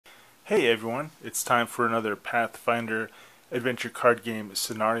Hey everyone, it's time for another Pathfinder adventure card game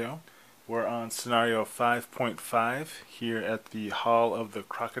scenario. We're on scenario 5.5 here at the Hall of the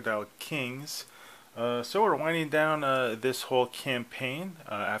Crocodile Kings. So we're winding down this whole campaign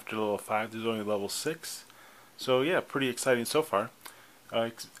after level 5. There's only level 6. So yeah, pretty exciting so far.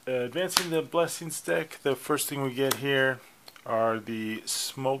 Advancing the Blessings deck, the first thing we get here are the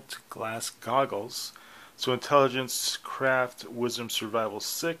smoked glass goggles. So intelligence, craft, wisdom, survival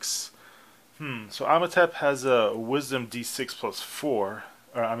 6. So Ahmotep has a wisdom d6 plus 4,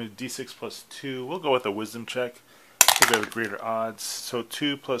 or I mean d6 plus 2. We'll go with a wisdom check. We'll go with greater odds. So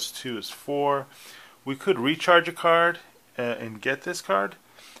 2 plus 2 is 4. We could recharge a card and get this card,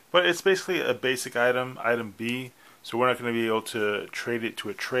 but it's basically a basic item, item B. So we're not going to be able to trade it to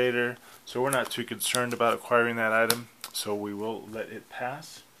a trader. So we're not too concerned about acquiring that item. So we will let it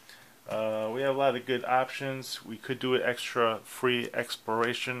pass. We have a lot of good options. We could do an extra free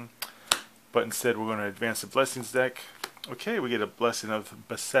exploration, but instead we're going to advance the Blessings deck. Okay, we get a Blessing of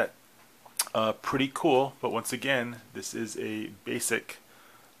Basset. Pretty cool, but once again, this is a basic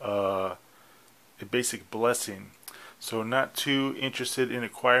blessing. So not too interested in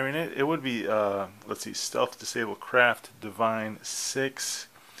acquiring it. It would be, let's see, Stealth, Disable, Craft, Divine 6.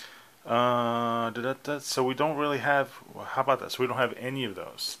 So we don't really have, well, how about that? So we don't have any of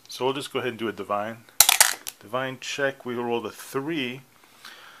those. So we'll just go ahead and do a Divine. Divine check, we rolled a 3.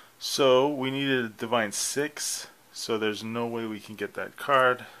 So we needed a Divine 6, so there's no way we can get that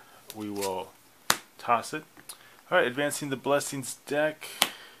card. We will toss it. Alright, advancing the Blessings deck,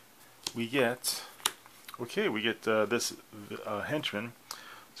 we get this henchman.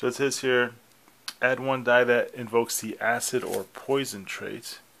 So it says here, add one die that invokes the acid or poison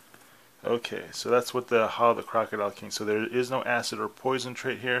trait. Okay, so that's what the Hall of the Crocodile King. So there is no acid or poison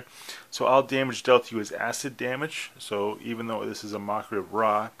trait here. So all damage dealt to you is acid damage. So even though this is a Mockery of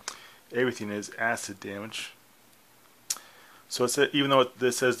Ra, everything is acid damage. So it's even though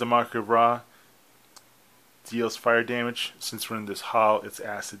this says the Mockery of Ra deals fire damage, since we're in this hall, it's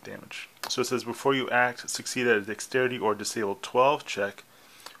acid damage. So it says before you act, succeed at a dexterity or disable 12 check,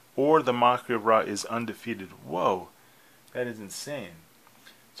 or the Mockery of Ra is undefeated. Whoa, that is insane.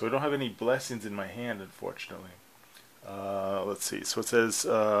 So I don't have any blessings in my hand, unfortunately. Let's see. So it says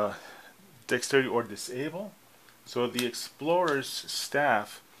dexterity or disable. So the Explorer's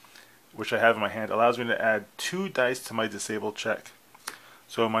Staff, which I have in my hand, allows me to add 2 dice to my disable check.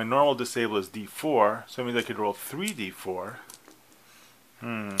 So my normal disable is d4, so that means I could roll 3d4.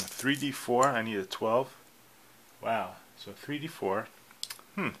 3d4, I need a 12. Wow, so 3d4.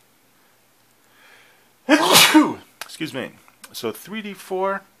 Excuse me. So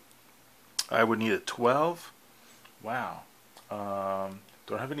 3d4, I would need a 12. Wow.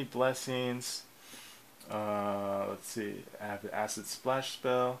 Don't have any blessings. Let's see. I have the Acid Splash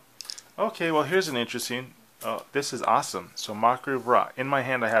spell. Okay, well here's an interesting. This is awesome. So Mockery of Ra. In my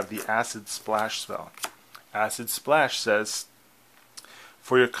hand I have the Acid Splash spell. Acid Splash says,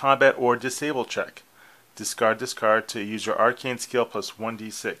 for your combat or disable check, discard to use your arcane skill plus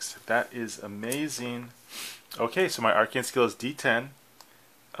 1d6. That is amazing. Okay, so my arcane skill is d10.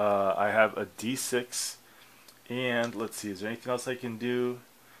 I have a d6. And let's see, is there anything else I can do?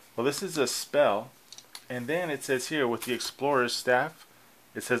 Well, this is a spell. And then it says here with the Explorer's Staff,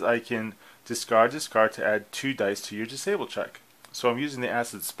 it says I can discard to add 2 dice to your disable check. So I'm using the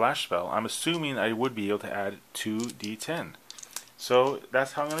Acid Splash spell. I'm assuming I would be able to add 2d10. So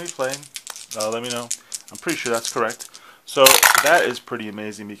that's how I'm going to be playing. Let me know. I'm pretty sure that's correct. So that is pretty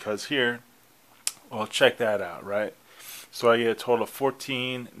amazing because here, well, check that out, right? So I get a total of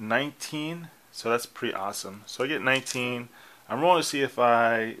 14, 19. So that's pretty awesome. So I get 19. I'm rolling to see if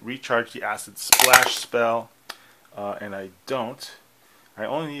I recharge the Acid Splash spell, and I don't. I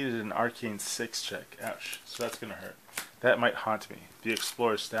only needed an Arcane 6 check. Ouch. So that's going to hurt. That might haunt me. The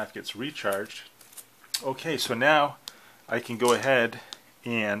Explorer's Staff gets recharged. Okay, so now I can go ahead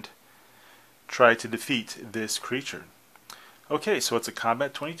and try to defeat this creature. Okay, so it's a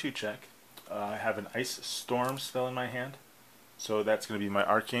Combat 22 check. I have an Ice Storm spell in my hand. So that's going to be my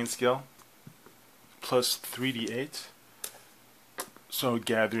Arcane skill. Plus 3d8. So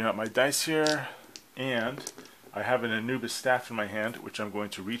gathering up my dice here. And I have an Anubis Staff in my hand, which I'm going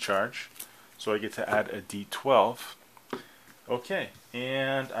to recharge. So I get to add a d12. Okay,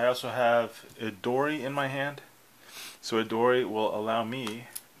 and I also have a Dory in my hand. So a Dory will allow me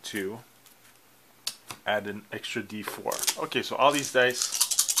to add an extra d4. Okay, so all these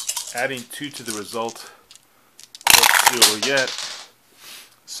dice, adding 2 to the result. Let's see what we get.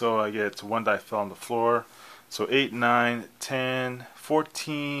 So I get 1 die fell on the floor. So 8, 9, 10,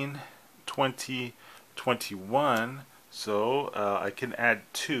 14, 20, 21. So I can add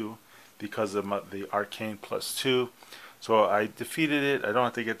 2. because of the arcane +2. So I defeated it. I don't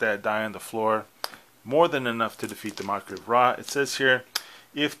have to get that die on the floor. More than enough to defeat the Mockery of Ra. It says here,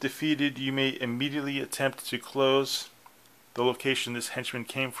 if defeated, you may immediately attempt to close the location this henchman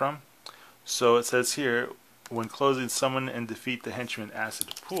came from. So it says here, when closing, summon and defeat the henchman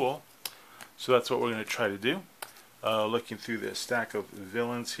acid pool. So that's what we're going to try to do. Looking through the stack of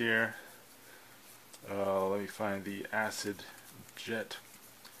villains here. Let me find the acid jet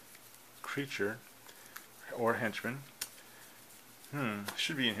creature or henchman.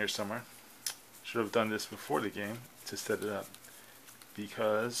 Should be in here somewhere. Should have done this before the game to set it up,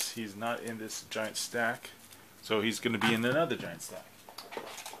 because he's not in this giant stack, so he's going to be in another giant stack.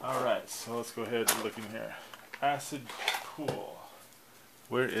 Alright, so let's go ahead and look in here. Acid pool.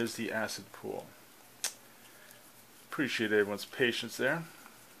 Where is the acid pool? Appreciate everyone's patience there.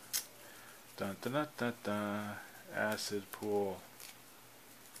 Dun dun dun dun dun. Acid pool.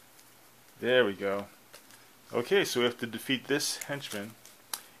 There we go. Okay, so we have to defeat this henchman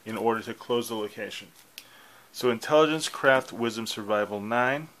in order to close the location. So intelligence, craft, wisdom, survival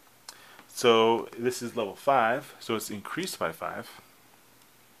 9. So this is level 5, so it's increased by 5.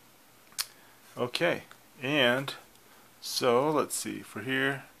 Okay, and so let's see for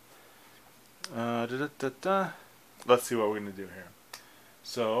here. Let's see what we're going to do here.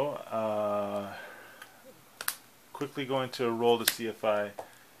 So quickly going to roll to see if I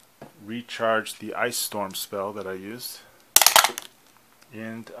recharge the ice storm spell that I used,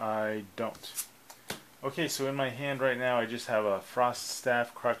 and I don't. Okay, so in my hand right now I just have a Frost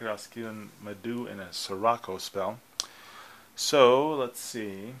Staff, Crocodile Skin, Madu, and a Sirocco spell. So let's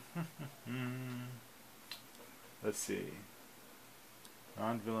see. Let's see.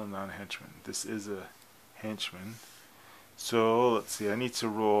 Non-villain, non-henchman. This is a henchman. So let's see. I need to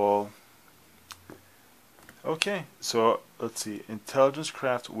roll. Okay, so let's see. Intelligence,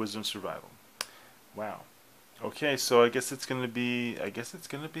 craft, wisdom, survival. Wow. Okay, so I guess it's gonna be.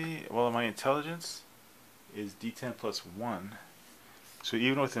 Well, my intelligence is D10 plus 1. So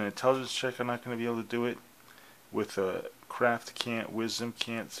even with an intelligence check, I'm not gonna be able to do it. With a craft, can't. Wisdom,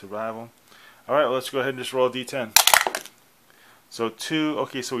 can't. Survival. All right, let's go ahead and just roll a D10. So 2.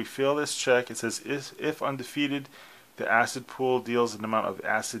 Okay, so we fail this check. It says if undefeated, the acid pool deals an amount of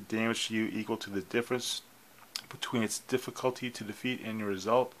acid damage to you equal to the difference between its difficulty to defeat and your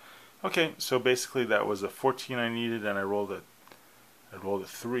result. Okay, so basically that was a 14 I needed, and I rolled a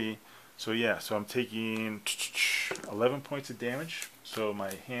 3. So yeah, so I'm taking 11 points of damage. So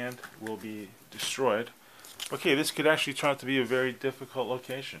my hand will be destroyed. Okay, this could actually turn out to be a very difficult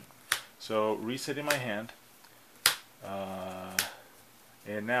location. So resetting my hand,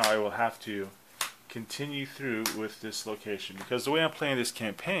 and now I will have to continue through with this location, because the way I'm playing this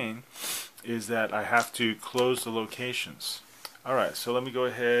campaign is that I have to close the locations. Alright, so let me go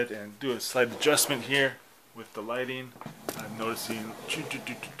ahead and do a slight adjustment here with the lighting. I'm noticing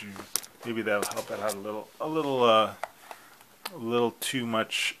maybe that'll help it out a little too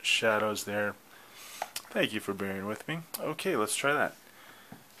much shadows there. Thank you for bearing with me. Okay, let's try that.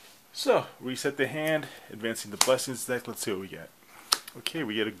 So, reset the hand, advancing the blessings deck. Let's see what we get. Okay,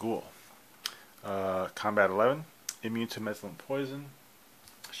 we get a ghoul. Combat 11, immune to metal and poison.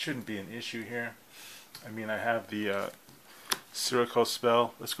 Shouldn't be an issue here. I mean, I have the Sirocco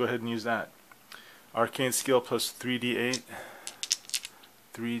spell. Let's go ahead and use that. Arcane skill plus 3d8.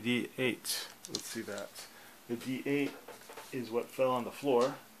 3d8. Let's see that. The d8 is what fell on the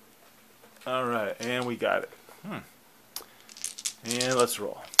floor. Alright, and we got it. And let's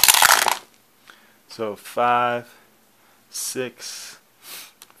roll. So 5, 6,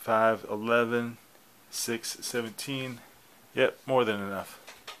 5, 11, 6, 17. Yep, more than enough.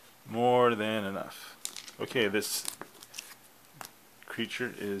 More than enough. Okay, this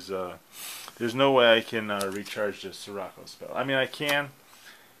creature is, there's no way I can recharge the Sirocco spell. I mean, I can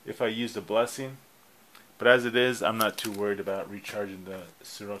if I use the blessing, but as it is, I'm not too worried about recharging the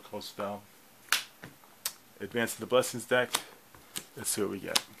Sirocco spell. Advancing the blessings deck. Let's see what we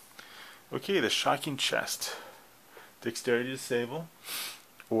get. Okay, the shocking chest. Dexterity disable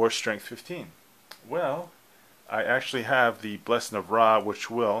or strength 15. Well, I actually have the Blessing of Ra, which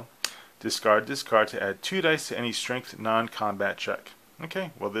will discard to add 2 dice to any strength non-combat check.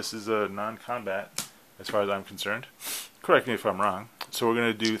 Okay, well this is a non-combat as far as I'm concerned. Correct me if I'm wrong. So we're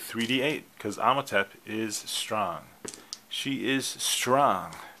going to do 3d8 because Ahmotep is strong. She is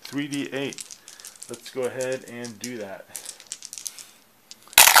strong. 3d8. Let's go ahead and do that.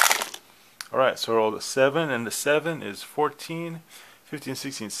 Alright, so roll the 7, and the 7 is 14, 15,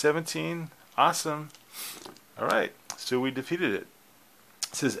 16, 17. Awesome. Alright, so we defeated it.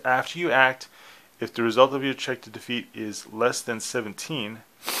 It says, after you act, if the result of your check to defeat is less than 17,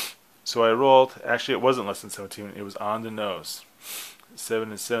 So I rolled, actually it wasn't less than 17, it was on the nose. 7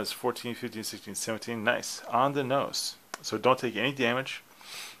 and 7 is 14, 15, 16, 17, nice, on the nose. So don't take any damage.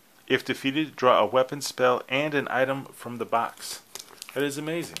 If defeated, draw a weapon, spell, and an item from the box. That is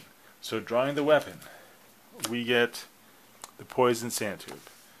amazing. So drawing the weapon, we get the poison sand tube.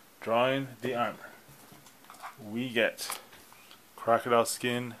 Drawing the armor, we get crocodile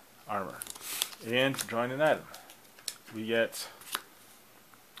skin armor. And drawing an item, we get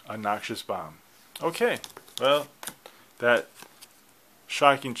a noxious bomb. Okay, well, that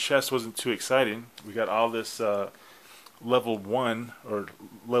shocking chest wasn't too exciting. We got all this level 1, or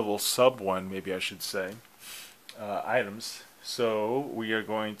level sub 1 maybe I should say, items. So we are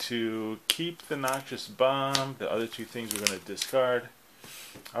going to keep the noxious bomb. The other two things we're going to discard.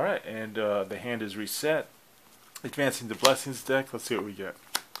 Alright, and the hand is reset. Advancing the blessings deck, let's see what we get.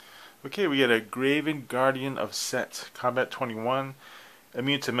 Okay, we get a Graven Guardian of Set, combat 21,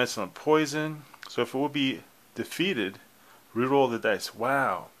 immune to mental and poison. So if it will be defeated, reroll the dice.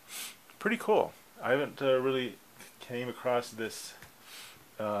 Wow, pretty cool. I haven't really came across this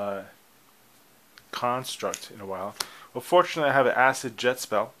construct in a while. Well, fortunately I have an Acid Jet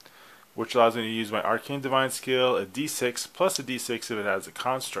spell, which allows me to use my Arcane Divine skill, a d6, plus a d6 if it has a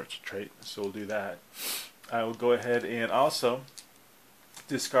construct trait, so we'll do that. I will go ahead and also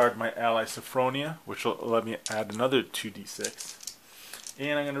discard my ally Sophronia, which will let me add another 2d6.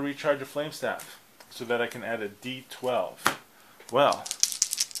 And I'm going to recharge a Flame Staff so that I can add a d12. Well,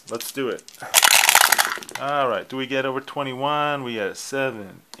 let's do it. Alright, do we get over 21? We got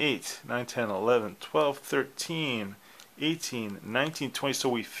 7, 8, 9, 10, 11, 12, 13, 18, 19, 20, so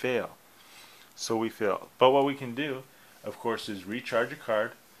we fail. But what we can do, of course, is recharge a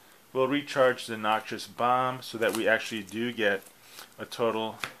card. We'll recharge the Noxious Bomb so that we actually do get a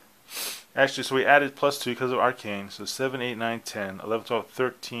total. Actually, so we added +2 because of Arcane. So 7, 8, 9, 10, 11, 12,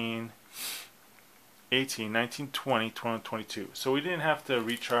 13, 18, 19, 20, 21, 22. So we didn't have to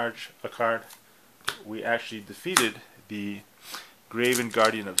recharge a card. We actually defeated the Graven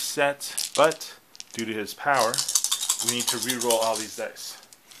Guardian of Set, but due to his power, we need to re-roll all these dice.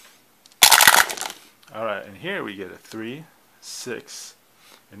 Alright, and here we get a 3, 6,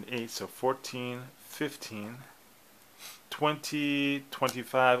 and 8, so 14, 15, 20,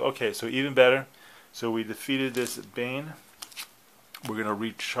 25. Okay, so even better. So we defeated this Bane. We're going to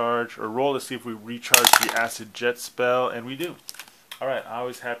recharge, or roll to see if we recharge the Acid Jet spell, and we do. Alright,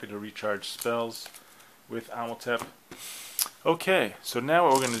 always happy to recharge spells with Ahmotep. Okay, so now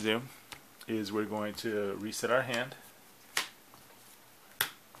what we're going to do is we're going to reset our hand.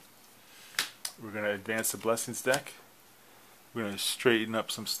 We're going to advance the Blessings deck. We're going to straighten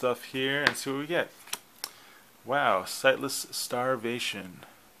up some stuff here and see what we get. Wow, Sightless Starvation.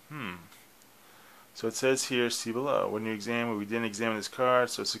 So it says here, see below. When you examine, we didn't examine this card,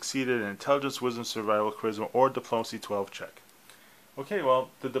 so it succeeded in Intelligence, Wisdom, Survival, Charisma, or Diplomacy 12 check. Okay, well,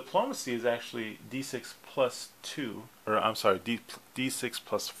 the Diplomacy is actually D6 plus 2, or I'm sorry, D6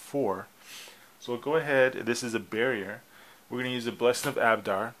 plus 4. So we'll go ahead, this is a barrier. We're going to use the Blessing of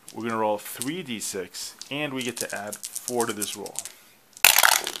Abdar. We're going to roll 3d6, and we get to add 4 to this roll.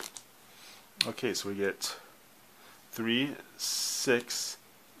 Okay, so we get 3, 6,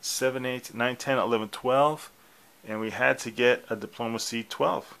 7, 8, 9, 10, 11, 12, and we had to get a Diplomacy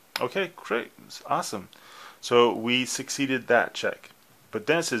 12. Okay, great, it's awesome. So we succeeded that check. But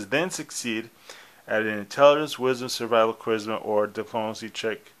then it says, then succeed at an Intelligence, Wisdom, Survival, Charisma, or Diplomacy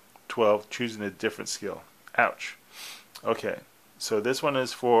check 12, choosing a different skill. Ouch. Okay, so this one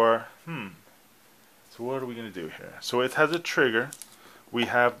is for, so what are we going to do here? So it has a trigger. We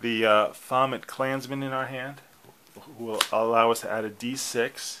have the Ahmotep Clansman in our hand, who will allow us to add a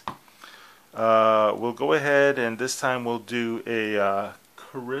d6. We'll go ahead and this time we'll do a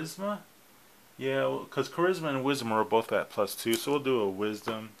Charisma. Yeah, because Charisma and Wisdom are both at +2, so we'll do a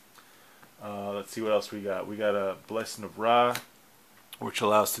Wisdom. Let's see what else we got. We got a Blessing of Ra, which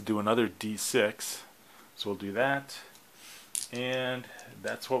allows us to do another d6. So we'll do that. And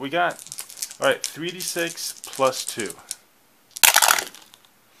that's what we got. Alright, 3d6 plus 2.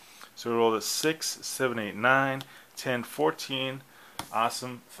 So we roll a 6, 7, 8, 9, 10, 14.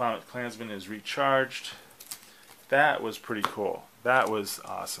 Awesome. Ahmotep Clansman is recharged. That was pretty cool. That was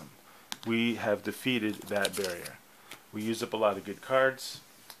awesome. We have defeated that barrier. We used up a lot of good cards.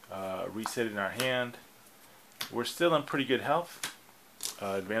 Resetting our hand. We're still in pretty good health.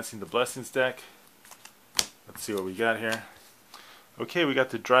 Advancing the Blessings deck. Let's see what we got here. Okay, we got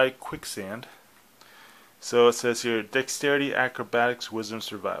the Dry Quicksand. So it says here, Dexterity, Acrobatics, Wisdom,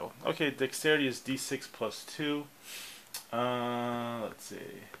 Survival. Okay, Dexterity is D6 plus 2. Let's see.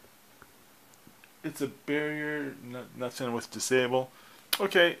 It's a barrier, nothing with Disable.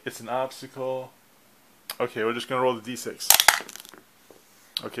 Okay, it's an obstacle. Okay, we're just going to roll the d6.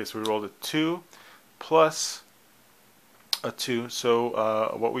 Okay, so we rolled a 2 plus a 2.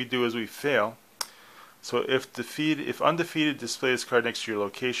 So what we do is we fail. So if undefeated, display this card next to your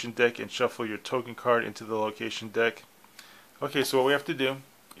location deck and shuffle your token card into the location deck. Okay, so what we have to do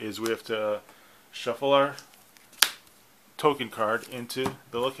is we have to shuffle our token card into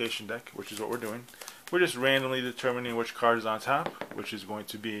the location deck, which is what we're doing. We're just randomly determining which card is on top, which is going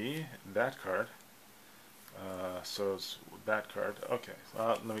to be that card. So it's that card. Okay,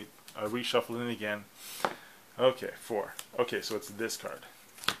 let me reshuffle it again. Okay, 4. Okay, so it's this card.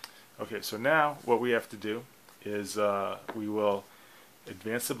 Okay, so now what we have to do is we will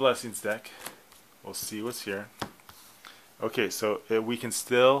advance the blessings deck. We'll see what's here. Okay, so we can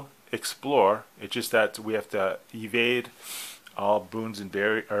still explore. It's just that we have to evade all boons and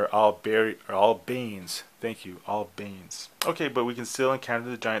all banes. Thank you, all banes. Okay, but we can still encounter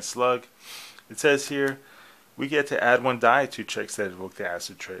the giant slug. It says here we get to add 1 die to checks that evoke the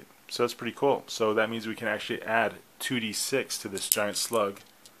acid trait. So that's pretty cool. So that means we can actually add 2d6 to this giant slug.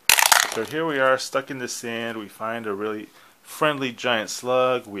 So here we are, stuck in the sand. We find a really friendly giant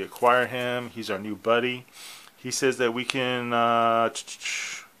slug. We acquire him. He's our new buddy. He says that we can, yeah,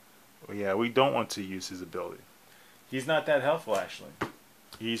 we don't want to use his ability. He's not that helpful, actually.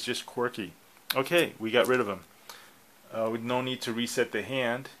 He's just quirky. Okay, we got rid of him. With no need to reset the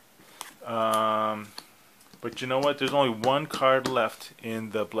hand. But you know what? There's only 1 card left in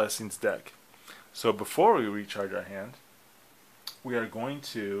the Blessings deck. So before we recharge our hand, we are going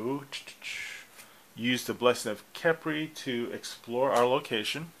to use the Blessing of Kepri to explore our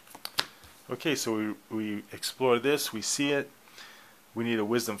location. Okay, so we explore this, we see it. We need a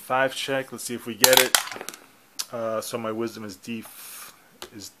Wisdom 5 check. Let's see if we get it. So my Wisdom is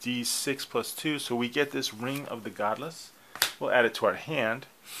D6 plus 2. So we get this Ring of the Godless. We'll add it to our hand.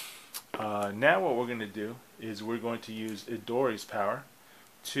 Now what we're going to do is we're going to use Idori's power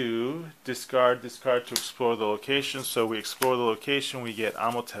to discard this card to explore the location. So we explore the location, we get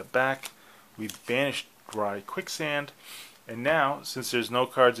Ahmotep back, we banish Dry Quicksand, and now, since there's no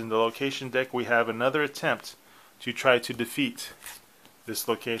cards in the location deck, we have another attempt to try to defeat this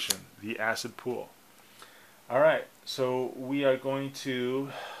location, the Acid Pool. Alright, so we are going to,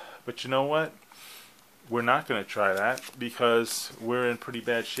 but you know what? We're not going to try that because we're in pretty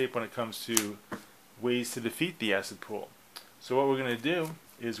bad shape when it comes to ways to defeat the Acid Pool. So what we're going to do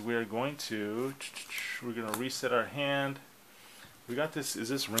is we're going to reset our hand. We got this. Is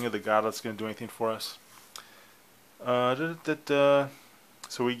this Ring of the Godless going to do anything for us? So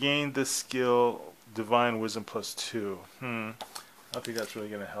we gained this skill, Divine Wisdom plus 2. I don't think that's really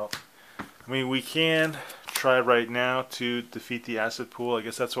going to help. I mean, we can try right now to defeat the Acid Pool. I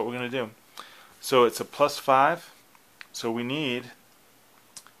guess that's what we're going to do. So it's a plus 5. So we need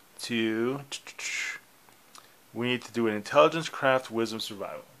to do an Intelligence, Craft, Wisdom,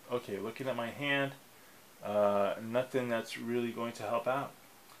 Survival. Okay, looking at my hand, nothing that's really going to help out.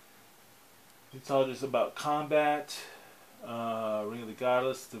 It's all just about combat, Ring of the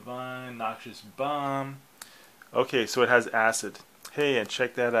Godless, Divine, Noxious Bomb. Okay, so it has acid. Hey, and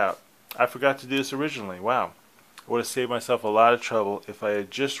check that out. I forgot to do this originally. Wow. I would have saved myself a lot of trouble if I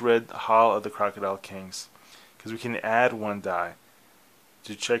had just read the Hall of the Crocodile Kings. Because we can add 1 die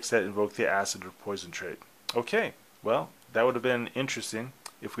to checks that invoke the acid or poison trait. Okay, well, that would have been interesting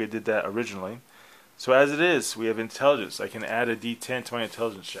if we did that originally. So as it is, we have intelligence. I can add a d10 to my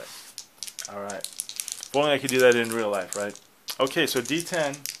intelligence check. Alright. If only I could do that in real life, right? Okay, so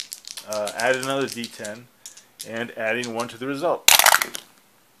d10, add another d10, and adding 1 to the result.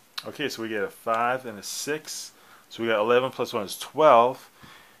 Okay, so we get a 5 and a 6. So we got 11 plus 1 is 12.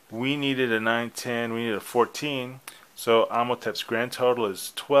 We needed a 9, 10. We needed a 14. So Ahmotep's grand total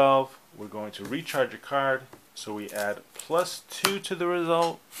is 12. We're going to recharge a card. So we add plus 2 to the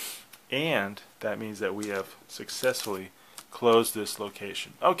result. And that means that we have successfully closed this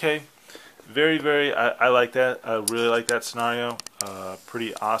location. Okay. Very, I like that. I really like that scenario.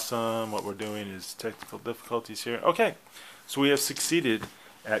 Pretty awesome. What we're doing is technical difficulties here. Okay. So we have succeeded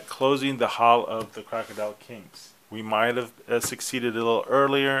at closing the Hall of the Crocodile Kings. We might have succeeded a little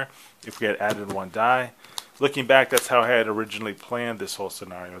earlier if we had added 1 die. Looking back, that's how I had originally planned this whole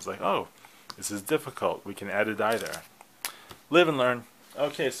scenario. I was like, oh, this is difficult. We can add a die there. Live and learn.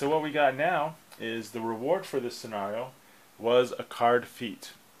 Okay, so what we got now is the reward for this scenario was a card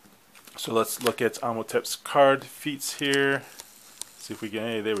feat. So let's look at Ahmotep's card feats here. See if we can,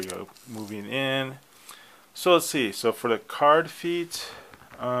 hey, there we go, moving in. So let's see, so for the card feat,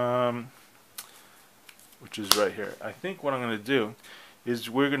 which is right here, I think what I'm going to do is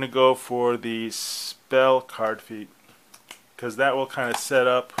we're going to go for the spell card feat. because that will kind of set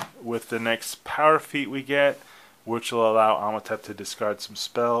up with the next power feat we get, which will allow Ahmotep to discard some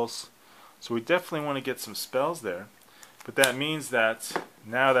spells. So we definitely want to get some spells there. But that means that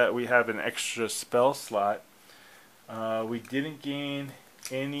now that we have an extra spell slot, we didn't gain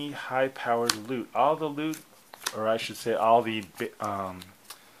any high-powered loot. All the loot, or I should say all the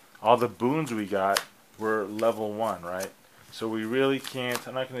boons we got were level 1, right? So we really can't,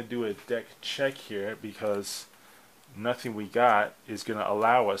 I'm not going to do a deck check here because nothing we got is going to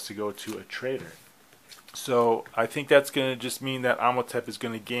allow us to go to a trader. So I think that's going to just mean that Ahmotep is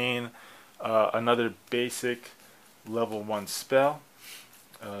going to gain another basic level 1 spell.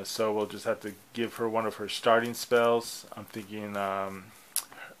 So we'll just have to give her one of her starting spells. I'm thinking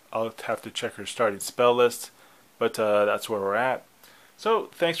I'll have to check her starting spell list, but that's where we're at. So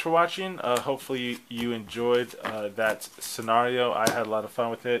thanks for watching. Hopefully you enjoyed that scenario. I had a lot of fun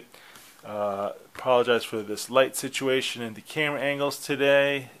with it. Apologize for this light situation and the camera angles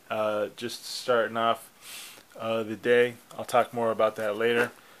today. Just starting off the day. I'll talk more about that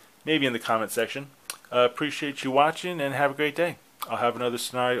later, maybe in the comment section. Appreciate you watching and have a great day. I'll have another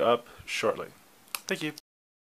scenario up shortly. Thank you.